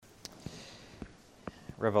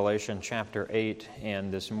Revelation chapter 8,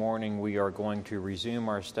 and this morning we are going to resume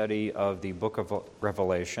our study of the book of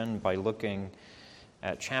Revelation by looking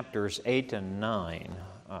at chapters 8 and 9,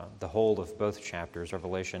 the whole of both chapters,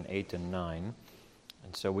 Revelation 8 and 9.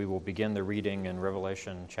 And so we will begin the reading in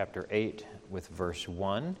Revelation chapter 8 with verse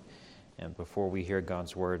 1. And before we hear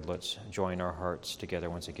God's word, let's join our hearts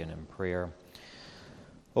together once again in prayer.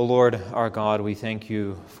 O Lord, our God, we thank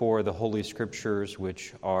you for the Holy Scriptures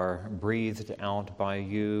which are breathed out by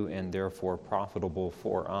you and therefore profitable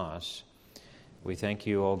for us. We thank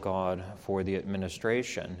you, O God, for the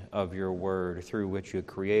administration of your word through which you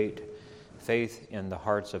create faith in the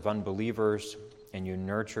hearts of unbelievers and you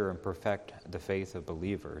nurture and perfect the faith of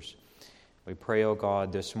believers. We pray, O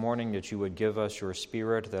God, this morning that you would give us your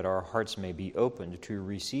Spirit, that our hearts may be opened to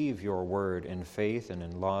receive your word in faith and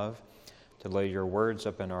in love, to lay your words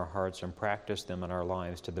up in our hearts and practice them in our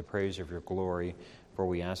lives to the praise of your glory, for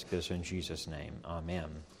we ask this in Jesus' name. Amen.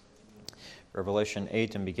 Revelation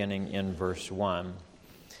 8 and beginning in verse 1.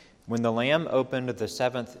 When the Lamb opened the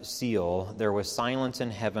seventh seal, there was silence in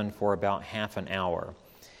heaven for about half an hour.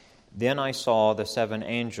 Then I saw the seven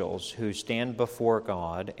angels who stand before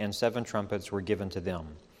God, and seven trumpets were given to them.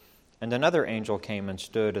 And another angel came and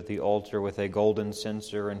stood at the altar with a golden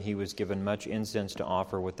censer, and he was given much incense to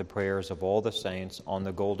offer with the prayers of all the saints on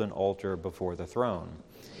the golden altar before the throne.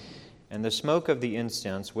 And the smoke of the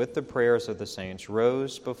incense with the prayers of the saints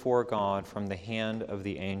rose before God from the hand of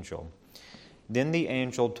the angel. Then the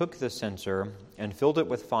angel took the censer and filled it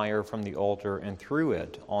with fire from the altar and threw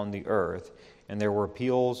it on the earth, and there were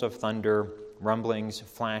peals of thunder, rumblings,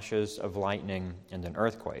 flashes of lightning, and an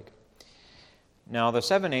earthquake. Now the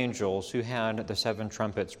seven angels who had the seven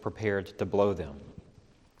trumpets prepared to blow them.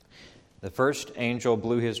 The first angel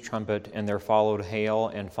blew his trumpet, and there followed hail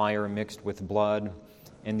and fire mixed with blood,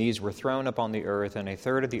 and these were thrown upon the earth, and a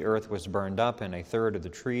third of the earth was burned up, and a third of the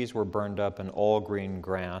trees were burned up, and all green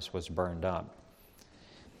grass was burned up.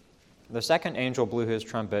 The second angel blew his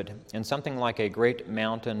trumpet, and something like a great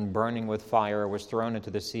mountain burning with fire was thrown into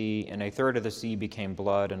the sea, and a third of the sea became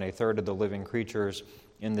blood, and a third of the living creatures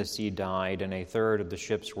in the sea died, and a third of the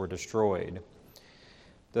ships were destroyed.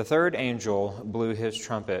 The third angel blew his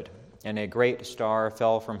trumpet, and a great star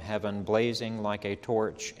fell from heaven, blazing like a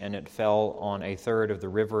torch, and it fell on a third of the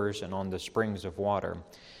rivers and on the springs of water.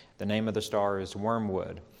 The name of the star is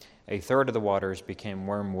Wormwood. A third of the waters became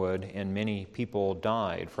wormwood, and many people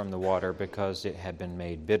died from the water because it had been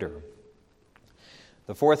made bitter.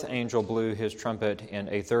 The fourth angel blew his trumpet, and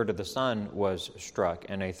a third of the sun was struck,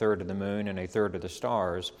 and a third of the moon, and a third of the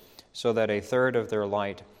stars, so that a third of their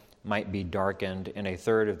light might be darkened, and a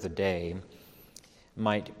third of the day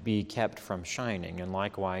might be kept from shining, and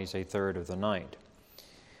likewise a third of the night.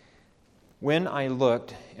 When I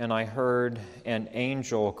looked, and I heard an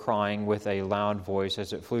angel crying with a loud voice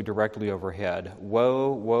as it flew directly overhead,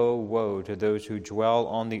 "Woe, woe, woe to those who dwell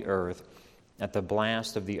on the earth at the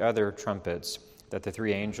blast of the other trumpets that the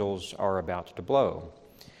three angels are about to blow."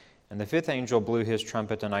 And the fifth angel blew his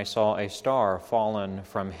trumpet, and I saw a star fallen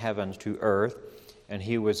from heaven to earth, and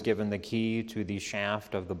he was given the key to the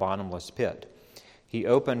shaft of the bottomless pit. He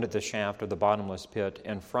opened the shaft of the bottomless pit,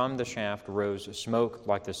 and from the shaft rose smoke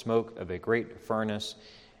like the smoke of a great furnace,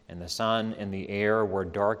 and the sun and the air were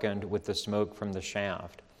darkened with the smoke from the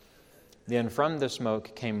shaft. Then from the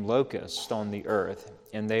smoke came locusts on the earth,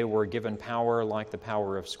 and they were given power like the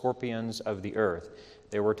power of scorpions of the earth.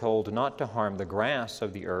 They were told not to harm the grass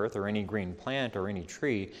of the earth or any green plant or any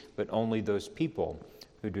tree, but only those people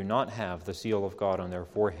who do not have the seal of God on their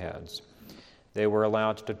foreheads. They were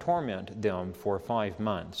allowed to torment them for 5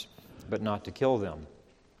 months, but not to kill them.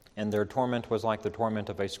 And their torment was like the torment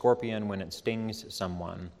of a scorpion when it stings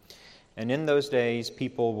someone. And in those days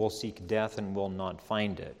people will seek death and will not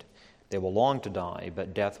find it. They will long to die,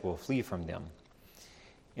 but death will flee from them.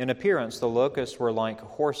 In appearance, the locusts were like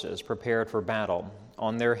horses prepared for battle.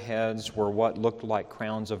 On their heads were what looked like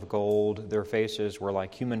crowns of gold. Their faces were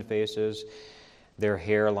like human faces, their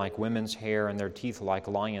hair like women's hair, and their teeth like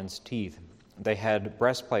lions' teeth. They had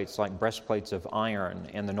breastplates like breastplates of iron,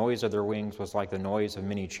 and the noise of their wings was like the noise of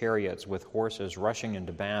many chariots with horses rushing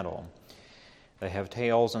into battle. They have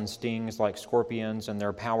tails and stings like scorpions, and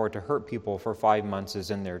their power to hurt people for 5 months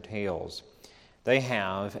is in their tails. They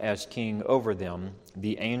have, as king over them,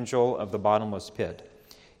 the angel of the bottomless pit.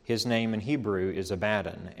 His name in Hebrew is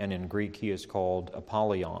Abaddon, and in Greek he is called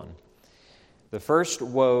Apollyon. The first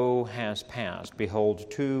woe has passed.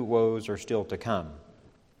 Behold, 2 woes are still to come.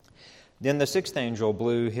 Then the sixth angel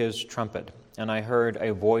blew his trumpet, and I heard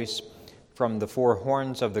a voice from the four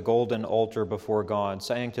horns of the golden altar before God,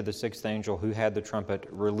 saying to the sixth angel who had the trumpet,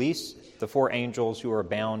 "Release the four angels who are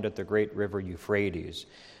bound at the great river Euphrates."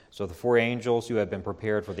 So the four angels who had been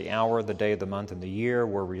prepared for the hour, the day, the month, and the year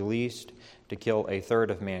were released to kill a third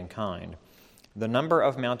of mankind. The number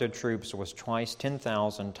of mounted troops was twice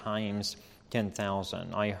 10,000 times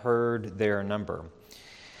 10,000. I heard their number.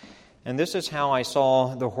 And this is how I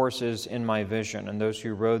saw the horses in my vision, and those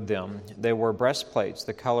who rode them. They wore breastplates,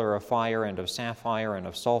 the color of fire and of sapphire and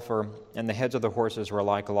of sulfur, and the heads of the horses were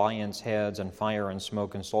like lions' heads, and fire and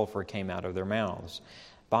smoke and sulfur came out of their mouths.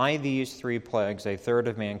 By these three plagues a third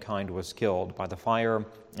of mankind was killed, by the fire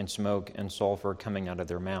and smoke and sulfur coming out of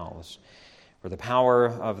their mouths. For the power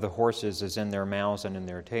of the horses is in their mouths and in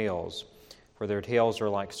their tails. For their tails are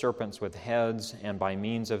like serpents with heads, and by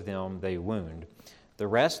means of them they wound. The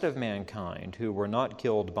rest of mankind who were not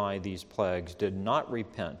killed by these plagues did not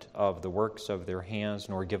repent of the works of their hands,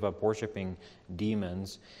 nor give up worshiping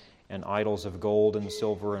demons and idols of gold and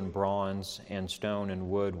silver and bronze and stone and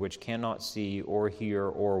wood, which cannot see or hear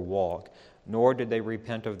or walk, nor did they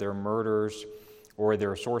repent of their murders or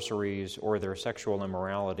their sorceries or their sexual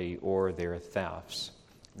immorality or their thefts.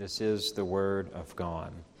 This is the word of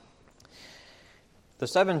God. The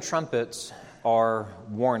seven trumpets are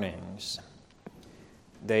warnings.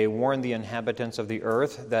 They warn the inhabitants of the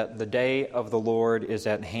earth that the day of the Lord is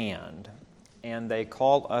at hand, and they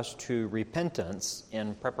call us to repentance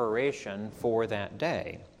in preparation for that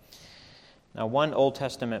day. Now, one Old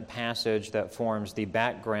Testament passage that forms the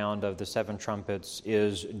background of the seven trumpets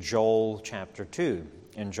is Joel chapter 2.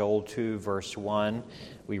 In Joel 2, verse 1,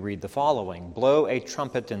 we read the following: "Blow a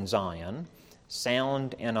trumpet in Zion,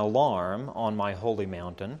 sound an alarm on my holy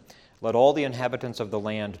mountain. Let all the inhabitants of the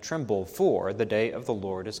land tremble, for the day of the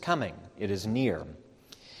Lord is coming. It is near."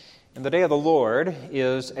 And the day of the Lord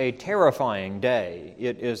is a terrifying day.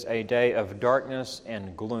 It is a day of darkness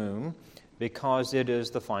and gloom because it is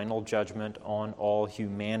the final judgment on all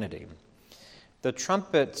humanity. The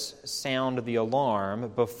trumpets sound the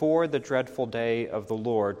alarm before the dreadful day of the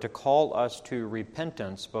Lord to call us to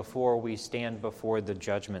repentance before we stand before the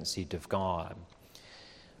judgment seat of God.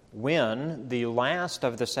 When the last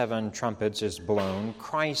of the seven trumpets is blown,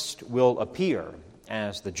 Christ will appear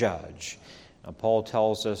as the judge. Now, Paul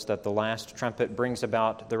tells us that the last trumpet brings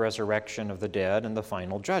about the resurrection of the dead and the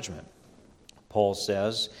final judgment. Paul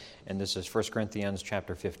says, and this is 1 Corinthians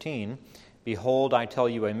chapter 15, "Behold, I tell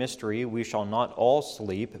you a mystery. We shall not all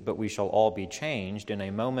sleep, but we shall all be changed in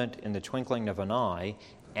a moment, in the twinkling of an eye,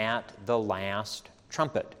 at the last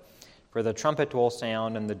trumpet. For the trumpet will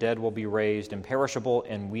sound, and the dead will be raised imperishable,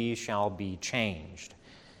 and we shall be changed."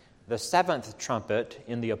 The seventh trumpet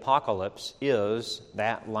in the apocalypse is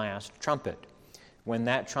that last trumpet. When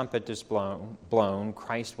that trumpet is blown,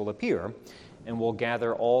 Christ will appear and will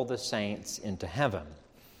gather all the saints into heaven.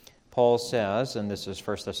 Paul says, and this is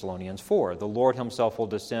 1 Thessalonians 4, "The Lord himself will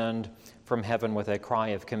descend from heaven with a cry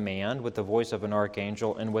of command, with the voice of an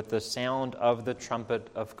archangel, and with the sound of the trumpet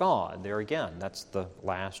of God." There again, that's the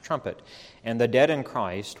last trumpet. "And the dead in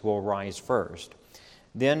Christ will rise first.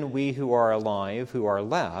 Then we who are alive, who are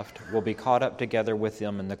left, will be caught up together with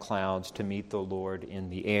them in the clouds to meet the Lord in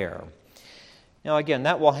the air." Now again,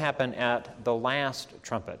 that will happen at the last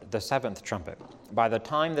trumpet, the seventh trumpet. By the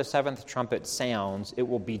time the seventh trumpet sounds, it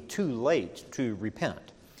will be too late to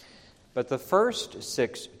repent. But the first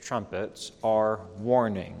six trumpets are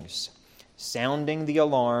warnings, sounding the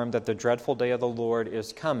alarm that the dreadful day of the Lord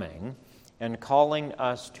is coming and calling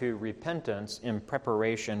us to repentance in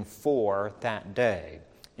preparation for that day,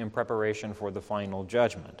 in preparation for the final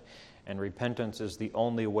judgment. And repentance is the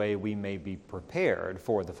only way we may be prepared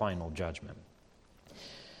for the final judgment.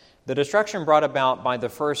 The destruction brought about by the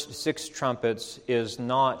first six trumpets is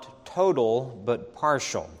not total, but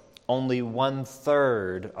partial. Only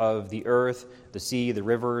 1/3 of the earth, the sea, the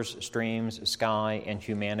rivers, streams, sky, and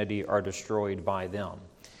humanity are destroyed by them.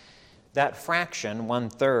 That fraction,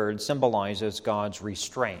 1/3, symbolizes God's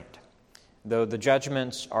restraint. Though the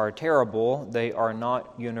judgments are terrible, they are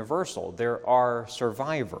not universal. There are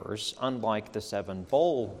survivors, unlike the seven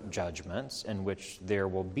bowl judgments, in which there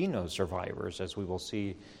will be no survivors, as we will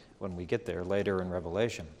see when we get there later in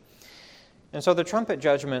Revelation. And so the trumpet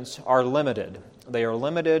judgments are limited. They are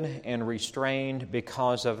limited and restrained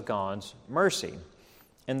because of God's mercy.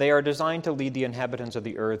 And they are designed to lead the inhabitants of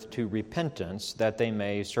the earth to repentance, that they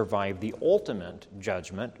may survive the ultimate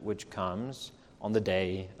judgment which comes on the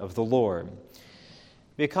day of the Lord.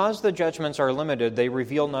 Because the judgments are limited, they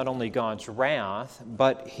reveal not only God's wrath,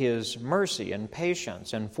 but His mercy and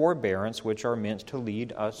patience and forbearance, which are meant to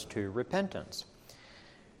lead us to repentance.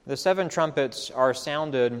 The 7 trumpets are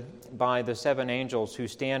sounded by the 7 angels who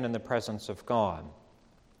stand in the presence of God.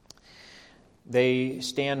 They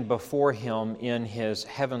stand before him in his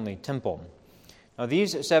heavenly temple. Now,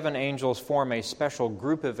 these 7 angels form a special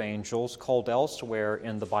group of angels called elsewhere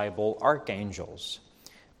in the Bible archangels.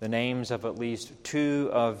 The names of at least 2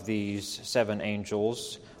 of these 7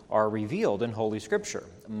 angels are revealed in Holy Scripture,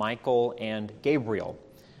 Michael and Gabriel.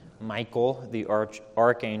 Michael, the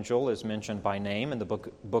archangel, is mentioned by name in the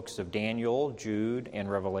books of Daniel, Jude,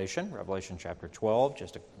 and Revelation chapter 12,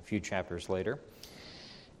 just a few chapters later.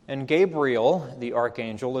 And Gabriel, the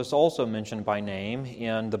archangel, is also mentioned by name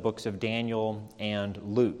in the books of Daniel and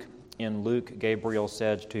Luke. In Luke, Gabriel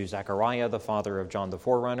said to Zechariah, the father of John the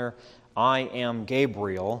Forerunner, "I am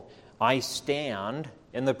Gabriel, I stand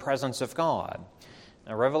in the presence of God."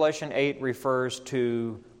 Now, Revelation 8 refers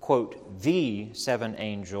to, quote, the 7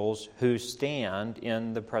 angels who stand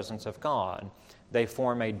in the presence of God. They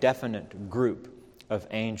form a definite group of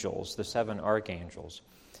angels, the 7 archangels.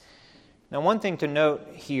 Now, one thing to note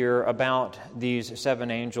here about these 7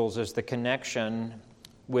 angels is the connection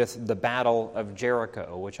with the Battle of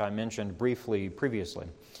Jericho, which I mentioned briefly previously.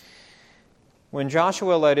 When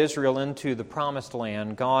Joshua led Israel into the Promised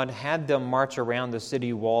Land, God had them march around the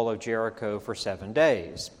city wall of Jericho for 7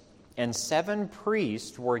 days. And 7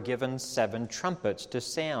 priests were given 7 trumpets to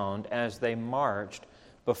sound as they marched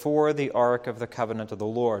before the Ark of the Covenant of the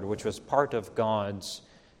Lord, which was part of God's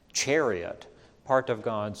chariot, part of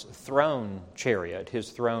God's throne chariot.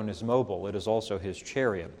 His throne is mobile. It is also his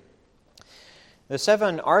chariot. The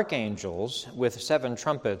 7 archangels with 7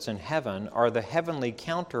 trumpets in heaven are the heavenly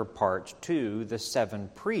counterparts to the 7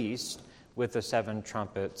 priests with the 7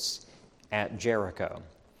 trumpets at Jericho.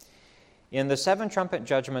 In the 7 trumpet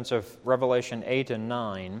judgments of Revelation 8 and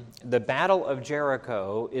 9, the Battle of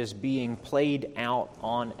Jericho is being played out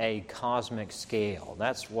on a cosmic scale.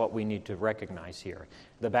 That's what we need to recognize here.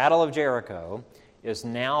 The Battle of Jericho is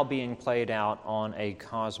now being played out on a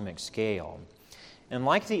cosmic scale. And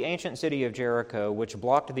like the ancient city of Jericho, which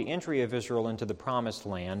blocked the entry of Israel into the Promised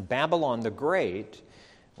Land, Babylon the Great,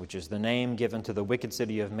 which is the name given to the wicked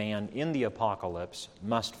city of man in the Apocalypse,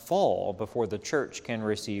 must fall before the church can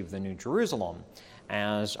receive the New Jerusalem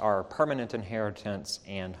as our permanent inheritance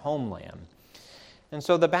and homeland. And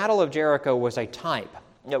so the Battle of Jericho was a type.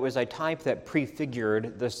 It was a type that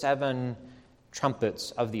prefigured the 7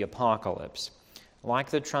 trumpets of the Apocalypse.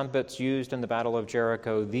 Like the trumpets used in the Battle of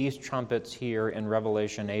Jericho, these trumpets here in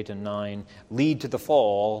Revelation 8 and 9 lead to the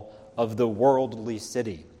fall of the worldly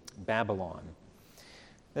city, Babylon.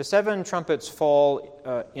 The 7 trumpets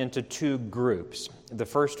fall into 2 groups. The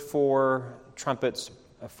first 4 trumpets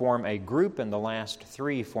form a group, and the last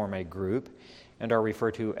 3 form a group, and are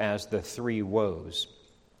referred to as the 3 woes.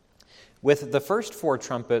 With the first 4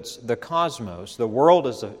 trumpets, the cosmos, the world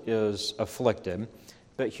is afflicted,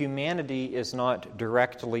 but humanity is not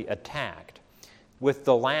directly attacked. With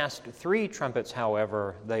the last 3 trumpets,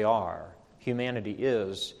 however, they are. Humanity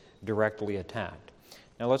is directly attacked.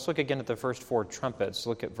 Now let's look again at the first 4 trumpets.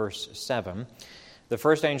 Look at verse 7. The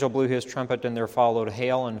first angel blew his trumpet, and there followed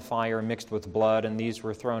hail and fire mixed with blood, and these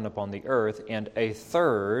were thrown upon the earth. And a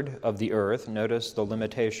third of the earth, notice the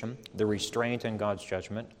limitation, the restraint in God's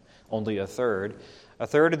judgment, only a third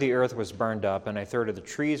of the earth was burned up, and a third of the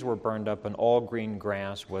trees were burned up, and all green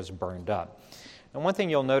grass was burned up. And one thing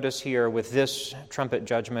you'll notice here with this trumpet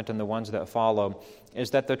judgment and the ones that follow is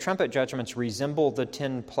that the trumpet judgments resemble the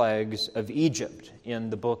 10 plagues of Egypt in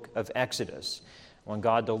the book of Exodus. When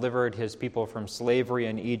God delivered his people from slavery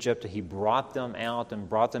in Egypt, he brought them out and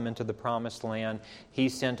brought them into the Promised Land. He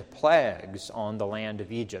sent plagues on the land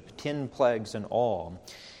of Egypt, 10 plagues in all.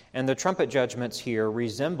 And the trumpet judgments here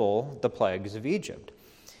resemble the plagues of Egypt.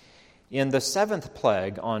 In the 7th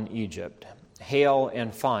plague on Egypt, hail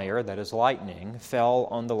and fire, that is lightning, fell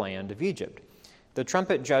on the land of Egypt. The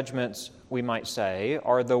trumpet judgments, we might say,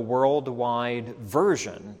 are the worldwide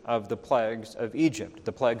version of the plagues of Egypt.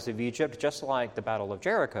 The plagues of Egypt, just like the Battle of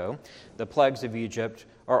Jericho, the plagues of Egypt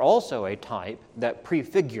are also a type that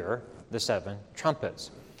prefigure the 7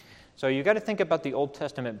 trumpets. So you've got to think about the Old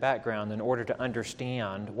Testament background in order to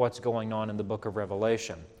understand what's going on in the book of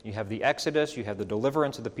Revelation. You have the Exodus, you have the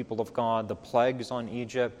deliverance of the people of God, the plagues on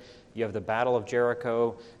Egypt, you have the Battle of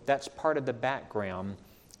Jericho. That's part of the background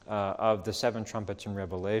of the 7 trumpets in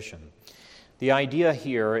Revelation. The idea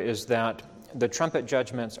here is that the trumpet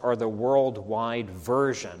judgments are the worldwide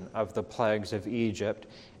version of the plagues of Egypt.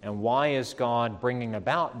 And why is God bringing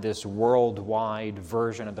about this worldwide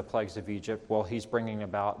version of the plagues of Egypt? Well, he's bringing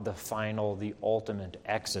about the final, the ultimate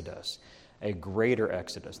Exodus, a greater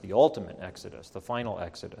Exodus, the ultimate Exodus, the final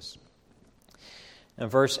Exodus. In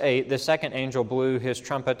verse 8, the second angel blew his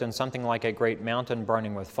trumpet, and something like a great mountain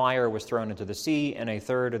burning with fire was thrown into the sea, and a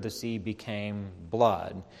third of the sea became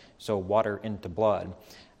blood, so water into blood.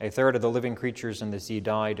 A third of the living creatures in the sea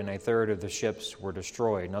died, and a third of the ships were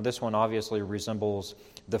destroyed. Now, this one obviously resembles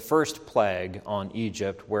the first plague on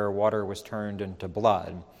Egypt, where water was turned into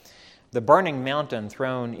blood. The burning mountain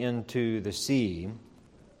thrown into the sea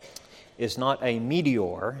is not a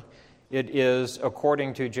meteor. It is,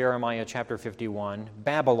 according to Jeremiah chapter 51,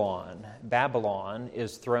 Babylon. Babylon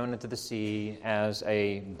is thrown into the sea as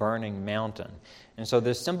a burning mountain. And so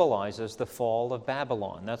this symbolizes the fall of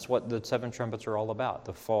Babylon. That's what the seven trumpets are all about,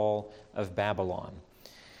 the fall of Babylon.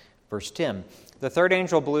 Verse 10, the third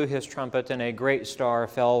angel blew his trumpet, and a great star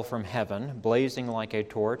fell from heaven, blazing like a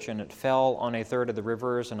torch, and it fell on a third of the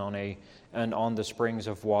rivers and on the springs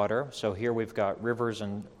of water. So here we've got rivers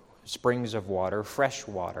and springs of water, fresh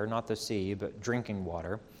water, not the sea, but drinking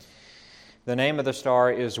water. The name of the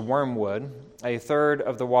star is Wormwood. A third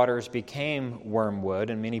of the waters became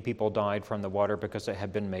wormwood, and many people died from the water because it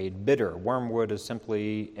had been made bitter. Wormwood is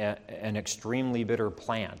simply an extremely bitter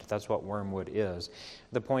plant. That's what wormwood is.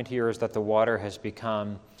 The point here is that the water has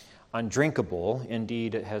become undrinkable.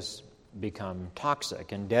 Indeed, it has become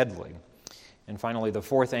toxic and deadly. And finally, the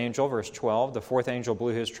fourth angel, verse 12, the fourth angel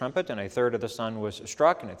blew his trumpet, and a third of the sun was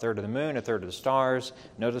struck, and a third of the moon, a third of the stars.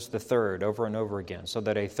 Notice the third over and over again, so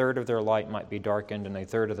that a third of their light might be darkened, and a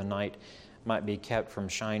third of the night might be kept from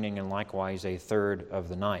shining, and likewise a third of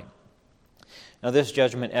the night. Now this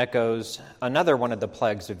judgment echoes another one of the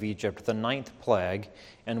plagues of Egypt, the ninth plague,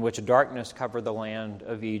 in which darkness covered the land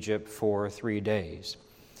of Egypt for 3 days.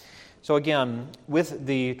 So again, with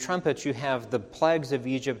the trumpets, you have the plagues of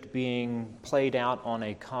Egypt being played out on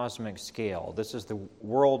a cosmic scale. This is the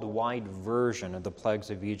worldwide version of the plagues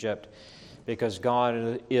of Egypt, because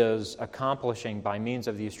God is accomplishing by means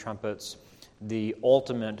of these trumpets the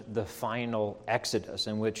ultimate, the final exodus,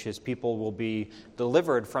 in which his people will be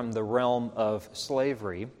delivered from the realm of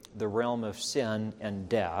slavery, the realm of sin and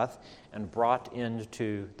death, and brought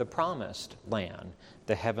into the promised land,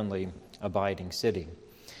 the heavenly abiding city.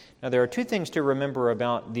 Now, there are two things to remember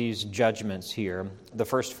about these judgments here. The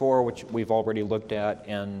first four, which we've already looked at,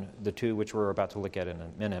 and the two which we're about to look at in a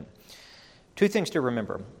minute. Two things to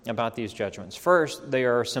remember about these judgments. First, they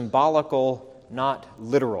are symbolical, not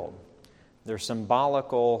literal. They're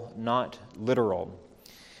symbolical, not literal.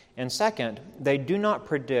 And second, they do not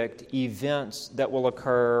predict events that will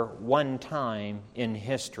occur one time in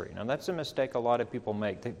history. Now, that's a mistake a lot of people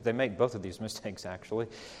make. They make both of these mistakes, actually.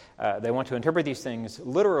 They want to interpret these things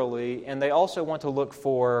literally, and they also want to look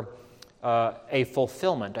for a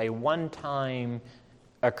fulfillment, a one-time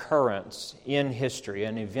occurrence in history,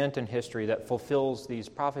 an event in history that fulfills these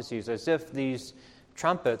prophecies, as if these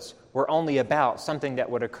trumpets were only about something that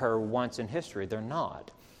would occur once in history. They're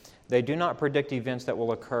not. They do not predict events that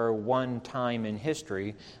will occur one time in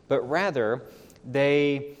history, but rather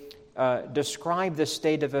they describe the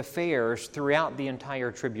state of affairs throughout the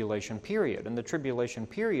entire tribulation period. And the tribulation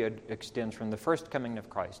period extends from the first coming of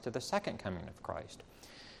Christ to the second coming of Christ.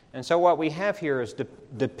 And so what we have here is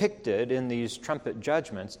depicted in these trumpet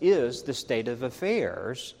judgments is the state of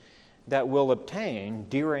affairs that will obtain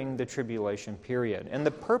during the tribulation period. And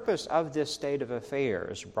the purpose of this state of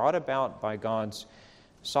affairs, brought about by God's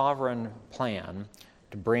sovereign plan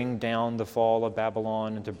to bring down the fall of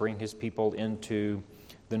Babylon and to bring his people into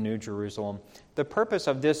the New Jerusalem, the purpose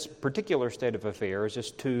of this particular state of affairs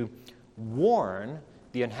is to warn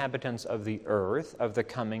the inhabitants of the earth of the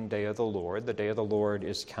coming day of the Lord. The day of the Lord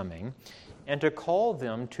is coming, and to call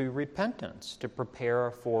them to repentance, to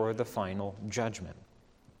prepare for the final judgment.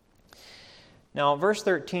 Now, verse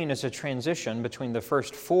 13 is a transition between the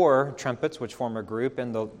first four trumpets, which form a group,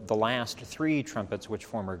 and the last three trumpets, which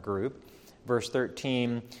form a group. Verse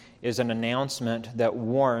 13 is an announcement that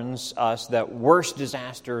warns us that worse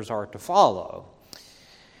disasters are to follow.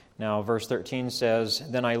 Now, verse 13 says,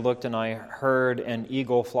 "Then I looked and I heard an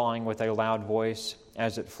eagle flying with a loud voice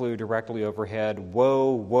as it flew directly overhead.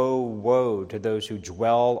 Woe, woe, woe to those who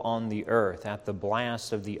dwell on the earth at the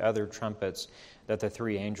blast of the other trumpets that the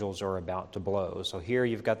three angels are about to blow." So here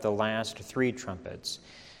you've got the last three trumpets.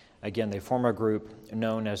 Again, they form a group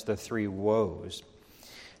known as the three woes.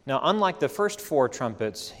 Now, unlike the first four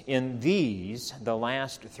trumpets, in these, the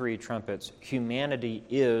last three trumpets, humanity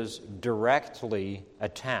is directly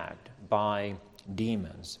attacked by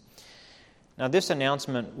demons. Now, this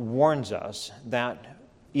announcement warns us that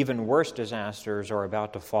even worse disasters are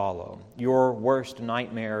about to follow. Your worst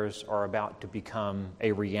nightmares are about to become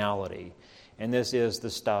a reality. And this is the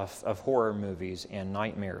stuff of horror movies and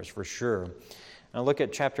nightmares for sure. Now look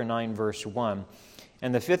at chapter 9, verse 1.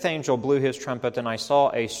 And the fifth angel blew his trumpet, and I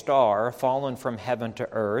saw a star fallen from heaven to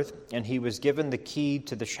earth, and he was given the key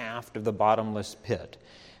to the shaft of the bottomless pit.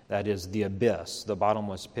 That is, the abyss, the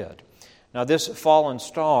bottomless pit. Now, this fallen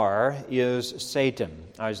star is Satan.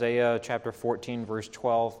 Isaiah chapter 14, verse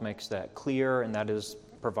 12 makes that clear, and that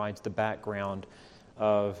provides the background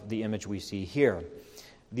of the image we see here.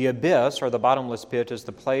 The abyss, or the bottomless pit, is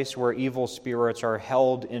the place where evil spirits are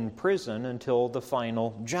held in prison until the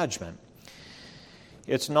final judgment.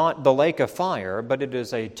 It's not the lake of fire, but it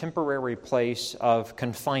is a temporary place of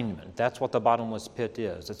confinement. That's what the bottomless pit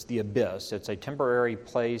is. It's the abyss. It's a temporary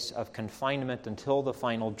place of confinement until the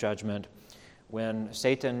final judgment, when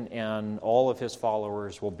Satan and all of his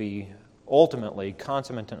followers will be ultimately,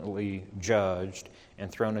 consummately judged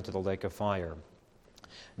and thrown into the lake of fire.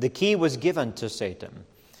 The key was given to Satan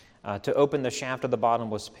to open the shaft of the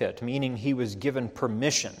bottomless pit, meaning he was given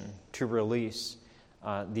permission to release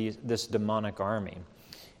this demonic army.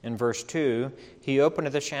 In verse 2, he opened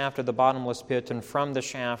the shaft of the bottomless pit, and from the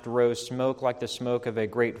shaft rose smoke like the smoke of a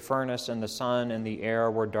great furnace, and the sun and the air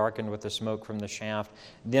were darkened with the smoke from the shaft.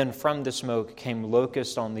 Then from the smoke came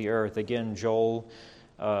locusts on the earth. Again, Joel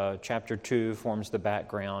chapter 2 forms the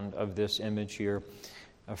background of this image here.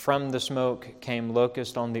 From the smoke came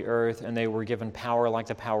locusts on the earth, and they were given power like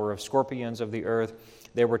the power of scorpions of the earth.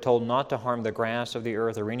 They were told not to harm the grass of the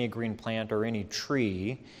earth or any green plant or any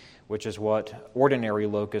tree, which is what ordinary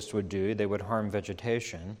locusts would do. They would harm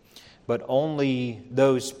vegetation. But only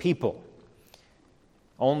those people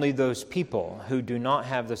who do not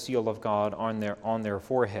have the seal of God on their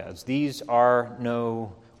foreheads. These are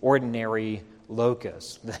no ordinary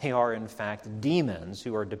locusts. They are, in fact, demons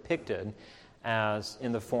who are depicted as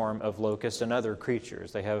in the form of locusts and other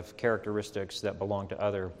creatures. They have characteristics that belong to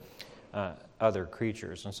other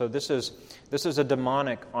creatures. And so this is a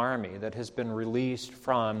demonic army that has been released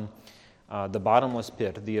from the bottomless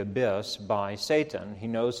pit, the abyss, by Satan. He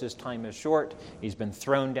knows his time is short. He's been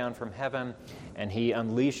thrown down from heaven, and he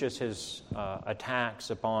unleashes his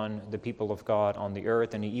attacks upon the people of God on the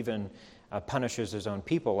earth, and he even punishes his own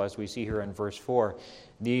people, as we see here in verse 4.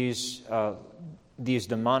 These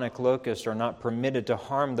demonic locusts are not permitted to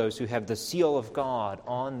harm those who have the seal of God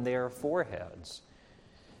on their foreheads.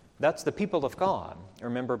 That's the people of God.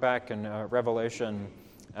 Remember back in Revelation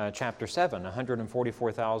chapter 7,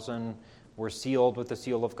 144,000 were sealed with the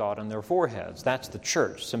seal of God on their foreheads. That's the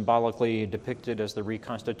church, symbolically depicted as the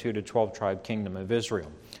reconstituted 12-tribe kingdom of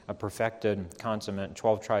Israel, a perfected, consummate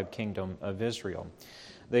 12-tribe kingdom of Israel.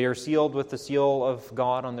 They are sealed with the seal of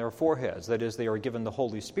God on their foreheads. That is, they are given the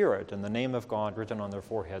Holy Spirit and the name of God written on their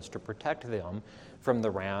foreheads to protect them from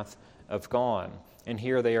the wrath of God. And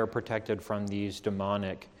here they are protected from these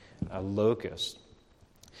demonic locusts.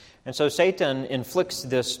 And so Satan inflicts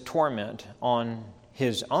this torment on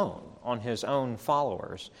his own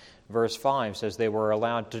followers. Verse 5 says they were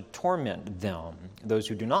allowed to torment them, those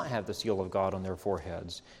who do not have the seal of God on their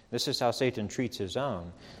foreheads. This is how Satan treats his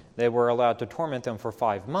own. They were allowed to torment them for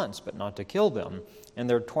 5 months, but not to kill them. And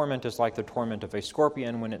their torment is like the torment of a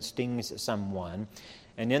scorpion when it stings someone.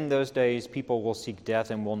 And in those days, people will seek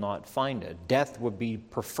death and will not find it. Death would be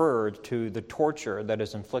preferred to the torture that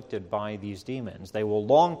is inflicted by these demons. They will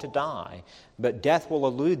long to die, but death will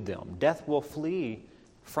elude them. Death will flee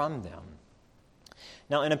from them.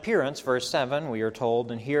 Now, in appearance, verse 7, we are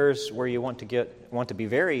told, and here's where you want to be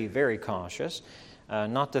very, very cautious,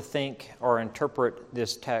 not to think or interpret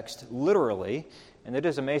this text literally. And it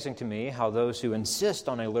is amazing to me how those who insist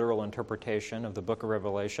on a literal interpretation of the book of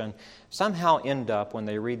Revelation somehow end up, when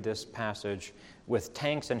they read this passage, with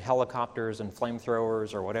tanks and helicopters and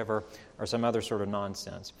flamethrowers or whatever, or some other sort of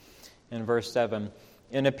nonsense. In verse 7,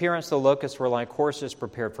 in appearance the locusts were like horses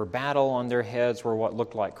prepared for battle. On their heads were what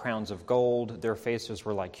looked like crowns of gold. Their faces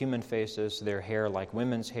were like human faces, their hair like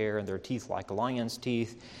women's hair, and their teeth like lions'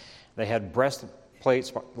 teeth. They had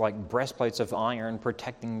breastplates like breastplates of iron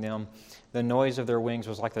protecting them. The noise of their wings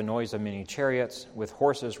was like the noise of many chariots, with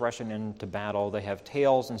horses rushing into battle. They have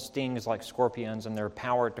tails and stings like scorpions, and their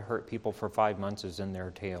power to hurt people for 5 months is in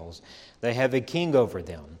their tails. They have a king over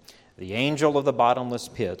them, the angel of the bottomless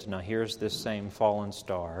pit. Now here's this same fallen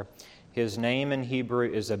star. His name in Hebrew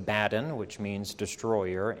is Abaddon, which means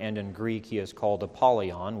destroyer, and in Greek he is called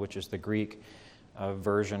Apollyon, which is the Greek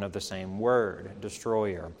version of the same word,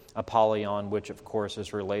 destroyer. Apollyon, which of course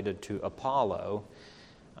is related to Apollo,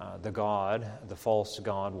 the false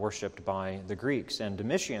god worshipped by the Greeks. And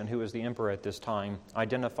Domitian, who was the emperor at this time,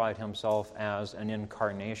 identified himself as an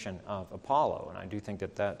incarnation of Apollo. And I do think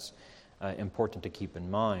that that's important to keep in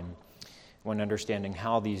mind. When understanding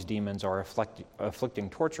how these demons are afflicting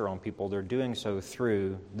torture on people, they're doing so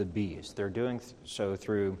through the beast. They're doing so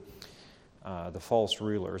through the false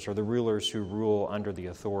rulers, or the rulers who rule under the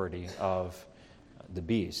authority of the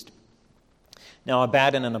beast. Now,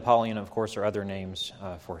 Abaddon and Apollyon, of course, are other names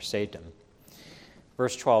for Satan.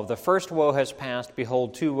 Verse 12, the first woe has passed.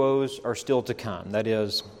 Behold, 2 woes are still to come. That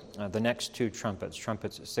is, the next 2 trumpets,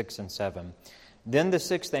 trumpets 6 and 7. Then the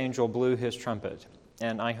 6th angel blew his trumpet,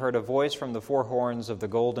 and I heard a voice from the 4 horns of the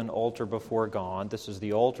golden altar before God. This is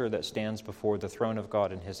the altar that stands before the throne of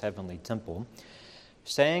God in his heavenly temple,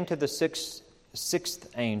 saying to the sixth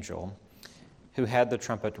angel who had the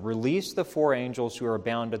trumpet, release the 4 angels who are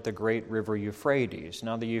bound at the great river Euphrates.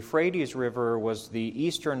 Now the Euphrates River was the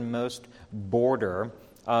easternmost border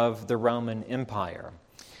of the Roman Empire.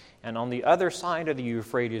 And on the other side of the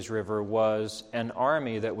Euphrates River was an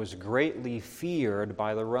army that was greatly feared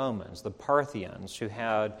by the Romans, the Parthians, who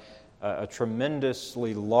had a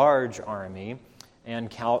tremendously large army and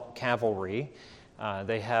cavalry.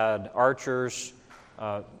 They had archers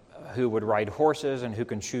who would ride horses and who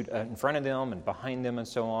can shoot in front of them and behind them and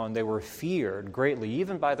so on. They were feared greatly,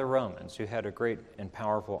 even by the Romans, who had a great and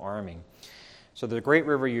powerful army. So the great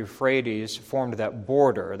river Euphrates formed that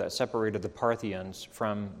border that separated the Parthians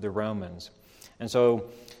from the Romans. And so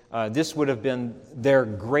this would have been their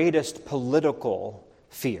greatest political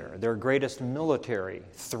fear, their greatest military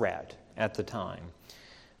threat at the time.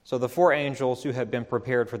 So the 4 angels who had been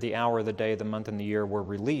prepared for the hour, the day, the month, and the year were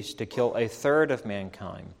released to kill 1/3 of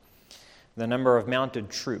mankind. The number of mounted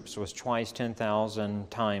troops was twice 10,000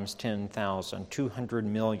 times 10,000, 200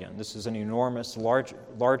 million. This is an enormous,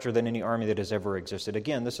 larger than any army that has ever existed.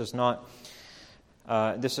 Again, this is not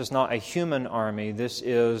a human army. This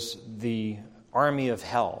is the army of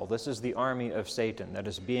hell. This is the army of Satan that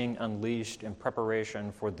is being unleashed in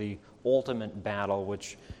preparation for the ultimate battle,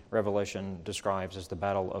 which Revelation describes as the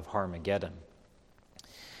battle of Armageddon.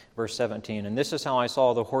 Verse 17, and this is how I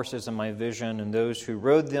saw the horses in my vision, and those who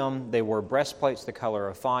rode them. They wore breastplates the color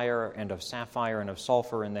of fire, and of sapphire, and of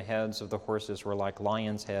sulfur, and the heads of the horses were like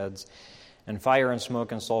lions' heads, and fire and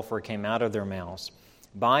smoke and sulfur came out of their mouths.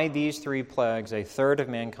 By these 3 plagues, 1/3 of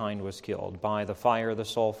mankind was killed, by the fire, the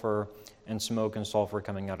sulfur, and smoke and sulfur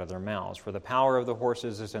coming out of their mouths. For the power of the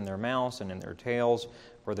horses is in their mouths and in their tails,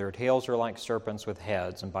 for their tails are like serpents with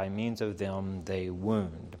heads, and by means of them they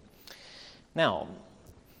wound. Now,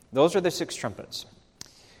 those are the 6 trumpets.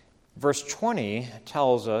 Verse 20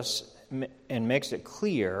 tells us and makes it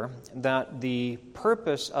clear that the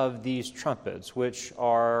purpose of these trumpets, which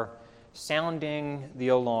are sounding the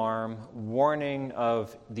alarm, warning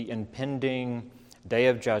of the impending day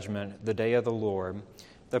of judgment, the day of the Lord,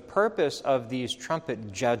 the purpose of these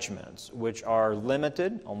trumpet judgments, which are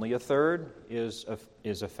limited, only 1/3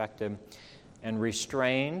 is affected, and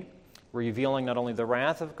restrained, revealing not only the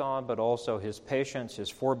wrath of God, but also his patience, his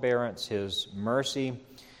forbearance, his mercy.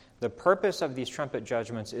 The purpose of these trumpet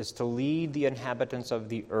judgments is to lead the inhabitants of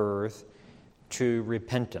the earth to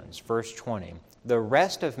repentance. Verse 20. The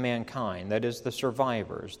rest of mankind, that is the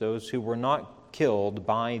survivors, those who were not killed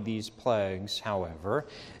by these plagues, however,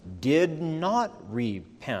 did not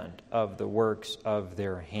repent of the works of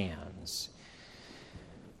their hands.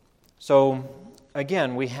 So,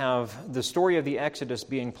 again, we have the story of the Exodus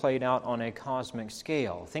being played out on a cosmic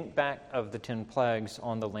scale. Think back of the 10 plagues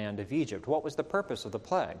on the land of Egypt. What was the purpose of the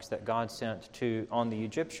plagues that God sent on the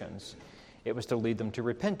Egyptians? It was to lead them to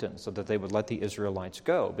repentance so that they would let the Israelites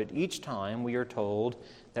go. But each time we are told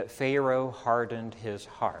that Pharaoh hardened his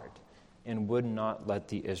heart and would not let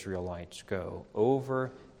the Israelites go.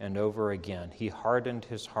 Over and over again, he hardened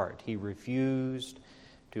his heart. He refused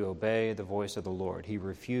to obey the voice of the Lord. He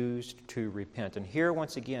refused to repent. And here,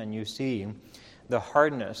 once again, you see the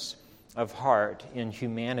hardness of heart in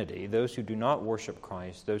humanity, those who do not worship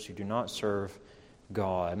Christ, those who do not serve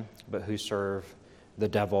God, but who serve the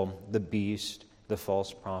devil, the beast, the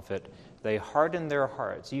false prophet. They harden their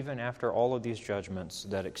hearts even after all of these judgments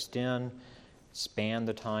that span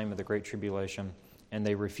the time of the Great Tribulation, and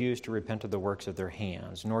they refuse to repent of the works of their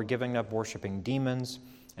hands, nor giving up worshiping demons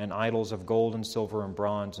and idols of gold and silver and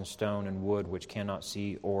bronze and stone and wood which cannot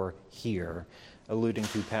see or hear, alluding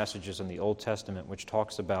to passages in the Old Testament which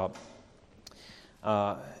talks about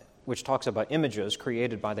images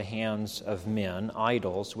created by the hands of men,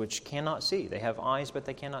 idols which cannot see. They have eyes, but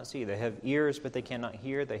they cannot see. They have ears, but they cannot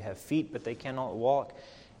hear. They have feet, but they cannot walk.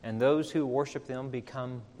 And those who worship them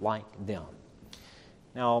become like them.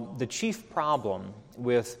 Now, the chief problem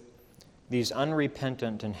with these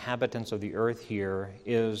unrepentant inhabitants of the earth here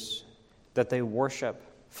is that they worship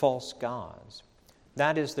false gods.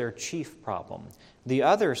 That is their chief problem. The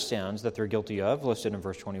other sins that they're guilty of, listed in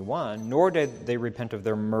verse 21, nor did they repent of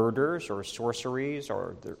their murders or sorceries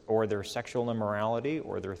or their sexual immorality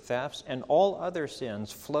or their thefts, and all other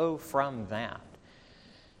sins flow from that.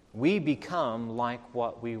 We become like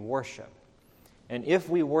what we worship. And if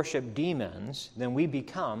we worship demons, then we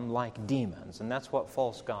become like demons, and that's what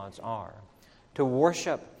false gods are. To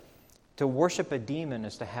worship a demon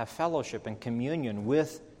is to have fellowship and communion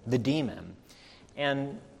with the demon,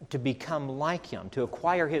 and to become like him, to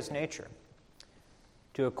acquire his nature,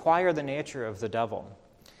 to acquire the nature of the devil.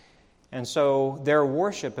 And so their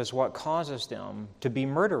worship is what causes them to be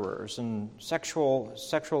murderers and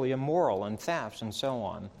sexually immoral and thefts and so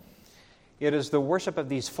on. It is the worship of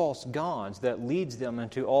these false gods that leads them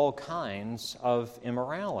into all kinds of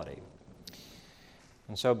immorality.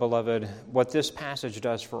 And so, beloved, what this passage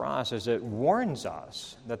does for us is it warns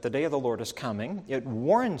us that the day of the Lord is coming. It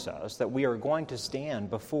warns us that we are going to stand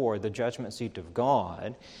before the judgment seat of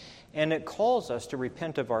God. And it calls us to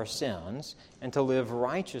repent of our sins and to live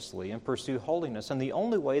righteously and pursue holiness. And the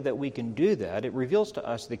only way that we can do that, it reveals to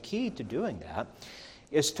us the key to doing that,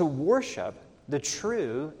 is to worship the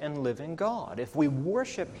true and living God. If we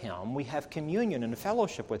worship Him, we have communion and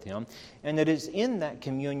fellowship with Him, and it is in that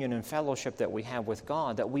communion and fellowship that we have with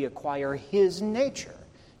God that we acquire His nature,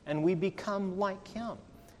 and we become like Him.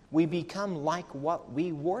 We become like what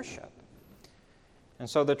we worship. And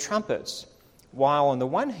so the trumpets, while on the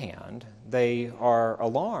one hand they are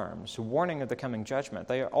alarms, warning of the coming judgment,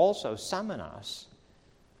 they also summon us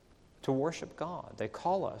to worship God. They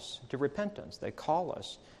call us to repentance. They call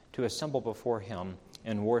us to assemble before Him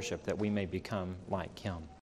in worship that we may become like Him.